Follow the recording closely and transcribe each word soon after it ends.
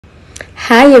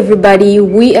Hi everybody,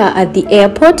 we are at the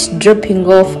airport dropping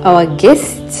off our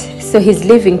guest. So he's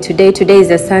leaving today. Today is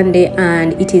a Sunday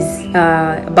and it is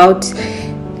about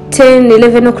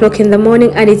 10-11 o'clock in the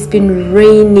morning, and it's been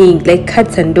raining like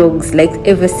cats and dogs. Like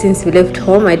ever since we left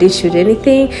home, I didn't shoot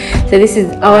anything. So this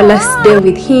is our last day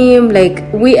with him.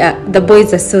 Like the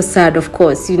boys are so sad, of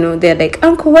course. You know, they're like,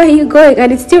 "Uncle, where are you going?"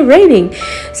 And it's still raining.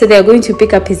 So they're going to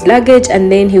pick up his luggage and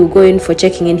then he'll go in for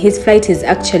checking in. His flight is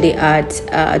actually at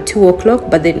 2 o'clock,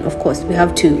 but then of course we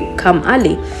have to come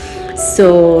early.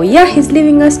 So yeah, he's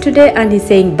leaving us today and he's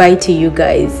saying bye to you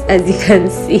guys. As you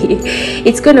can see,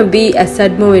 it's gonna be a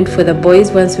sad moment for the boys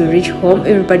once we reach home.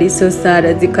 Everybody's so sad,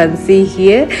 as you can see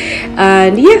here.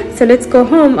 And yeah, so let's go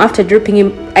home. After dropping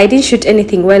him, I didn't shoot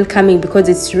anything while coming because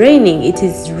it's raining. It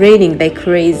is raining like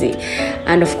crazy,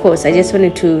 and of course I just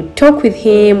wanted to talk with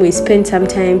him. We spent some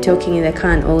time talking in the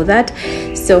car and all that.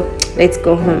 So let's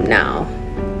go home now.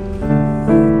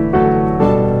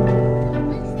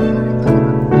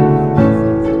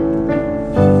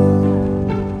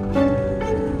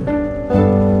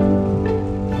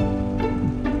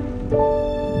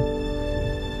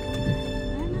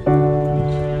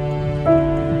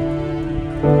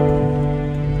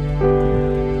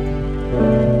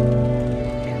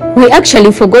 We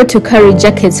actually forgot to carry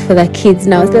jackets for the kids.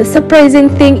 Now the surprising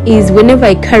thing is, whenever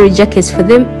I carry jackets for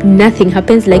them, nothing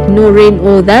happens, like no rain,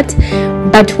 all that.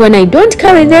 But when I don't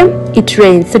carry them, it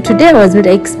rains. So today I was not,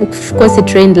 of course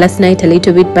it rained last night a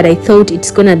little bit, but I thought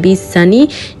it's gonna be sunny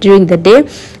during the day.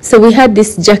 So we had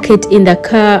this jacket in the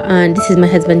car, and this is my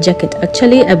husband's jacket.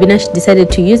 Actually, Abinash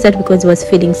decided to use that because he was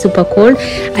feeling super cold.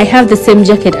 I have the same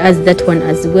jacket as that one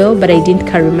as well, but I didn't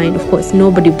carry mine. Of course,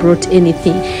 nobody brought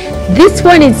anything. This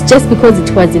one is just because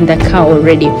it was in the car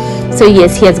already. So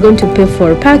yes, he is going to pay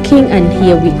for parking, and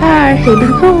here we are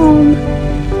heading home.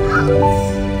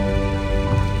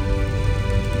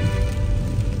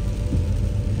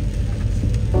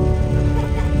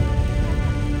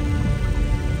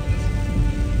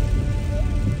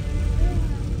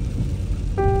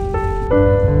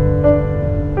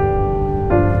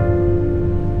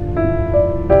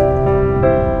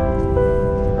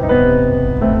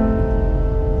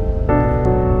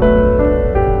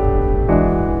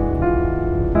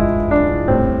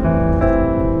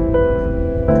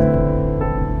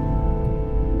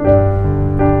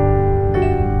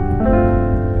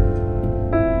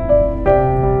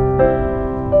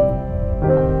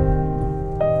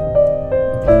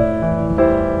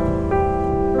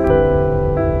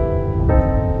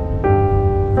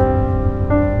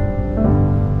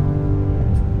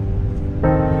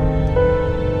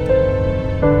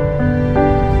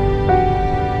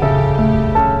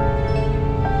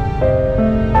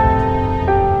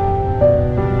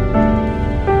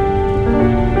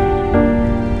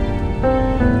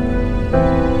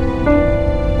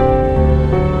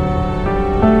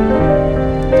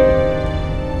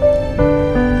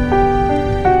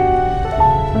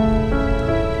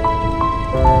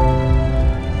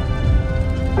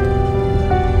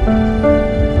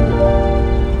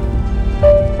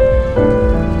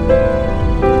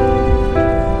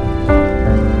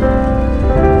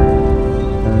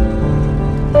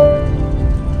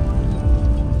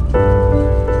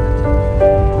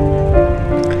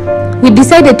 We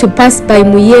decided to pass by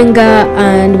Muyenga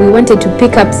and we wanted to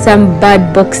pick up some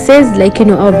bird boxes. Like, you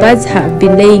know, our birds have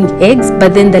been laying eggs,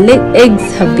 but then the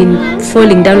eggs have been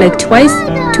falling down like twice.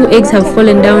 2 eggs have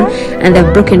fallen down and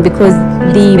they've broken because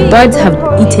the birds have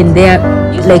eaten their,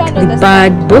 like, the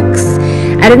bird box.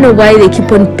 I don't know why they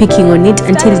keep on picking on it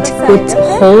until it got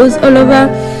holes all over.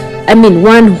 I mean,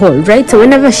 one hole, right? So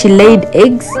whenever she laid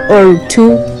eggs, or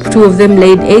two of them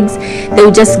laid eggs, they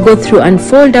would just go through and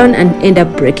fall down and end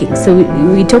up breaking. So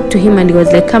we talked to him and he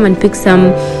was like, come and pick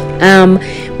some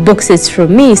boxes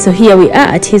from me. So here we are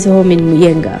at his home in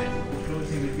Muyenga.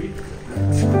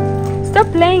 Stop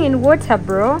playing in water,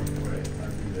 bro.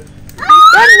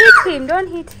 Don't hit him, don't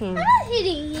hit him. I'm not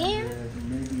hitting him.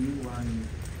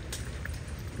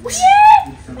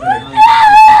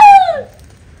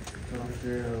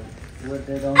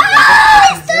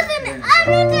 I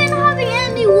didn't have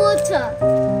any water.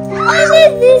 Only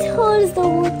this holds the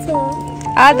water.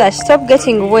 Ada, stop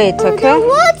getting wet, okay? The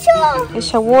water.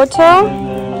 It's a water.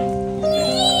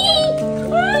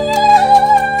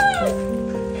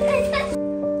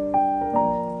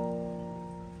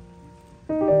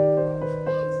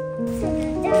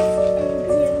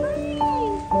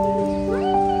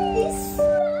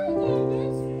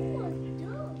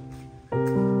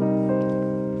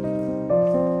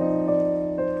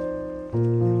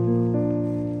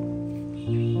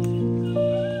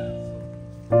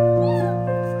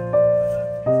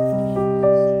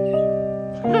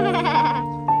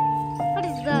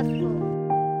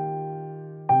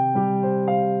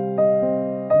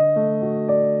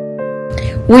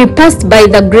 We passed by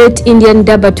the Great Indian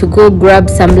Dhaba to go grab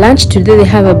some lunch. Today they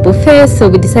have a buffet, so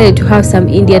we decided to have some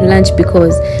Indian lunch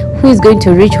because who is going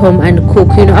to reach home and cook,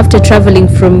 you know, after traveling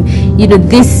from, you know,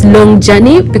 this long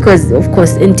journey, because of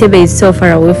course Entebbe is so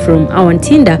far away from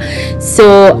Awanthinda.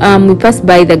 So we passed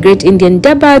by the Great Indian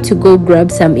Dhaba to go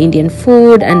grab some Indian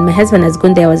food, and my husband has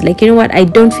gone there. I was like, you know what, I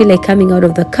don't feel like coming out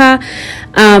of the car.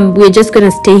 We're just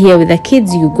gonna stay here with the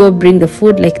kids. You go bring the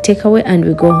food like takeaway and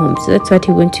we go home. So that's what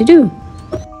he went to do.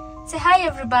 Say hi,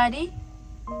 everybody.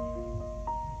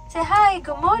 Say hi,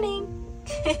 good morning.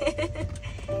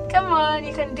 Come on,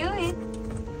 you can do it.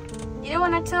 You don't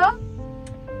want to talk?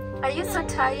 Are you so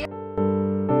tired?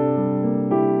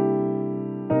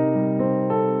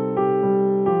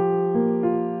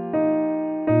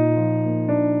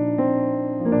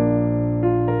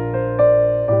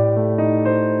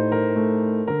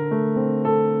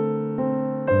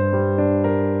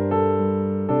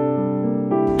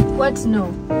 What?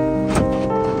 No.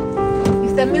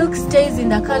 If the milk stays in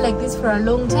the car like this for a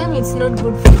long time, it's not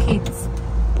good for kids.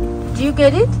 Do you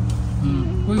get it?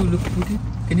 Where you look put it?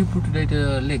 Can you put it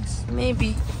at legs?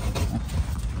 Maybe.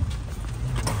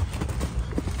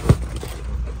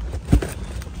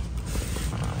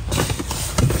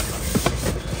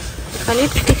 Can you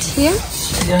put it here?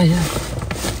 Yeah.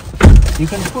 You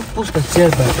can push the chair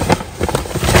back.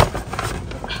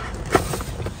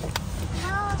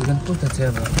 You can push the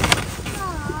chair back.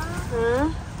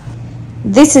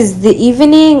 This is the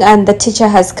evening and the teacher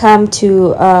has come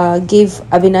to give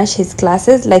Abinash his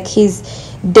classes, like his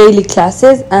daily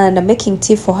classes, and I'm making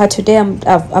tea for her today.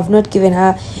 I've not given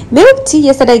her milk tea.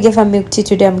 Yesterday I gave her milk tea.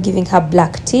 Today I'm giving her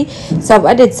black tea. So I've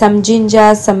added some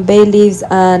ginger, some bay leaves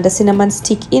and a cinnamon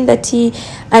stick in the tea,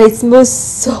 and it smells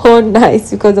so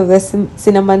nice because of the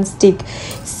cinnamon stick.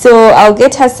 So I'll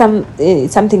get her some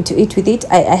something to eat with it.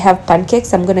 I have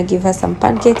pancakes. I'm gonna give her some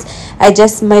pancakes. I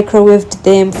just microwaved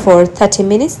them for 30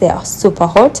 minutes. They are super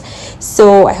hot,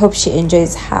 so I hope she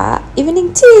enjoys her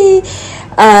evening tea.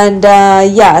 And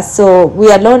yeah, so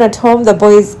we are alone at home. The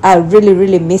boys are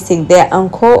really missing their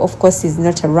uncle. Of course he's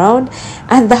not around,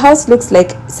 and the house looks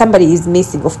like somebody is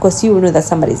missing. Of course you will know that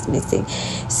somebody is missing.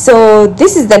 So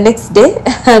this is the next day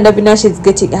and Abinash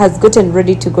has gotten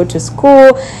ready to go to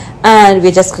school, and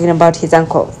we're just talking about his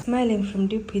uncle. Smiling from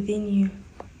deep within you.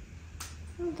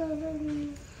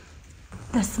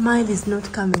 The smile is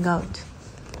not coming out.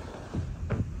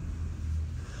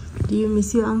 Do you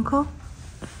miss your uncle?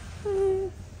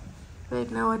 Right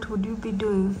now, what would you be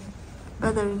doing?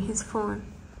 Bothering his phone?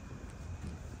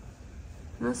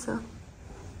 No, sir.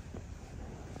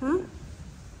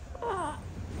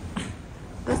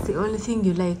 That's the only thing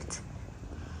you liked.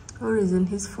 Or is on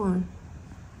his phone?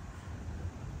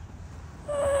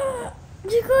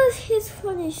 Because his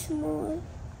phone is small.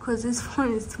 Because his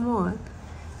phone is small?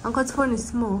 Uncle's phone is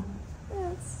small?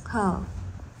 Yes. How?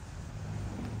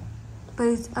 But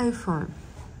it's iPhone.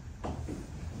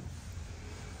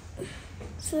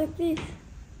 It's like this.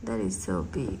 That is so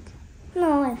big.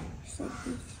 No, it's like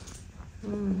this.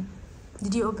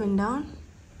 Did you open down?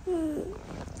 Mm.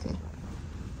 Okay.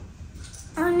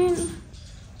 And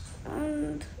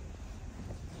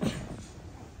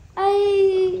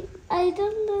I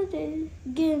downloaded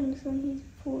games on his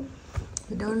phone.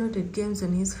 He downloaded games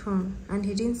on his phone and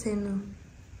he didn't say no.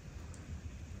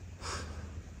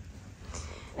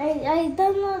 I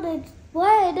downloaded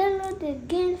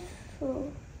games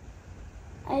for.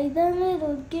 I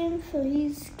downloaded games for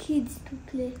his kids to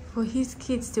play. For his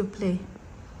kids to play.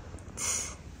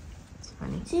 It's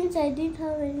funny. Since I didn't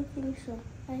have anything, so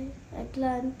I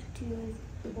planned to use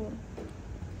the phone.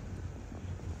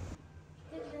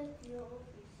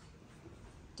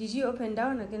 Did you open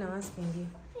down again? I'm asking you.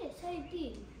 Yes, I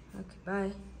did. Okay,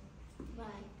 bye.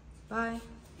 Bye. Bye.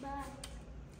 Bye.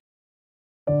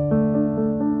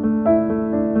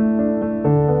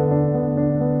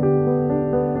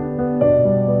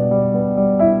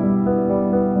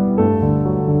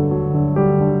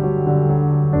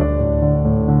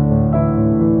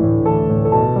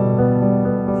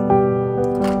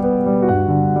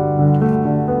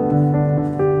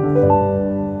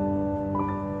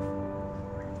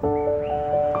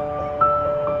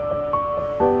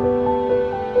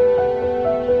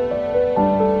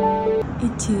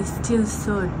 It is still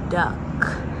so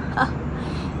dark.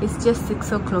 It's just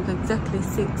 6 o'clock, exactly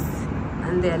 6,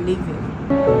 and they are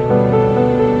leaving.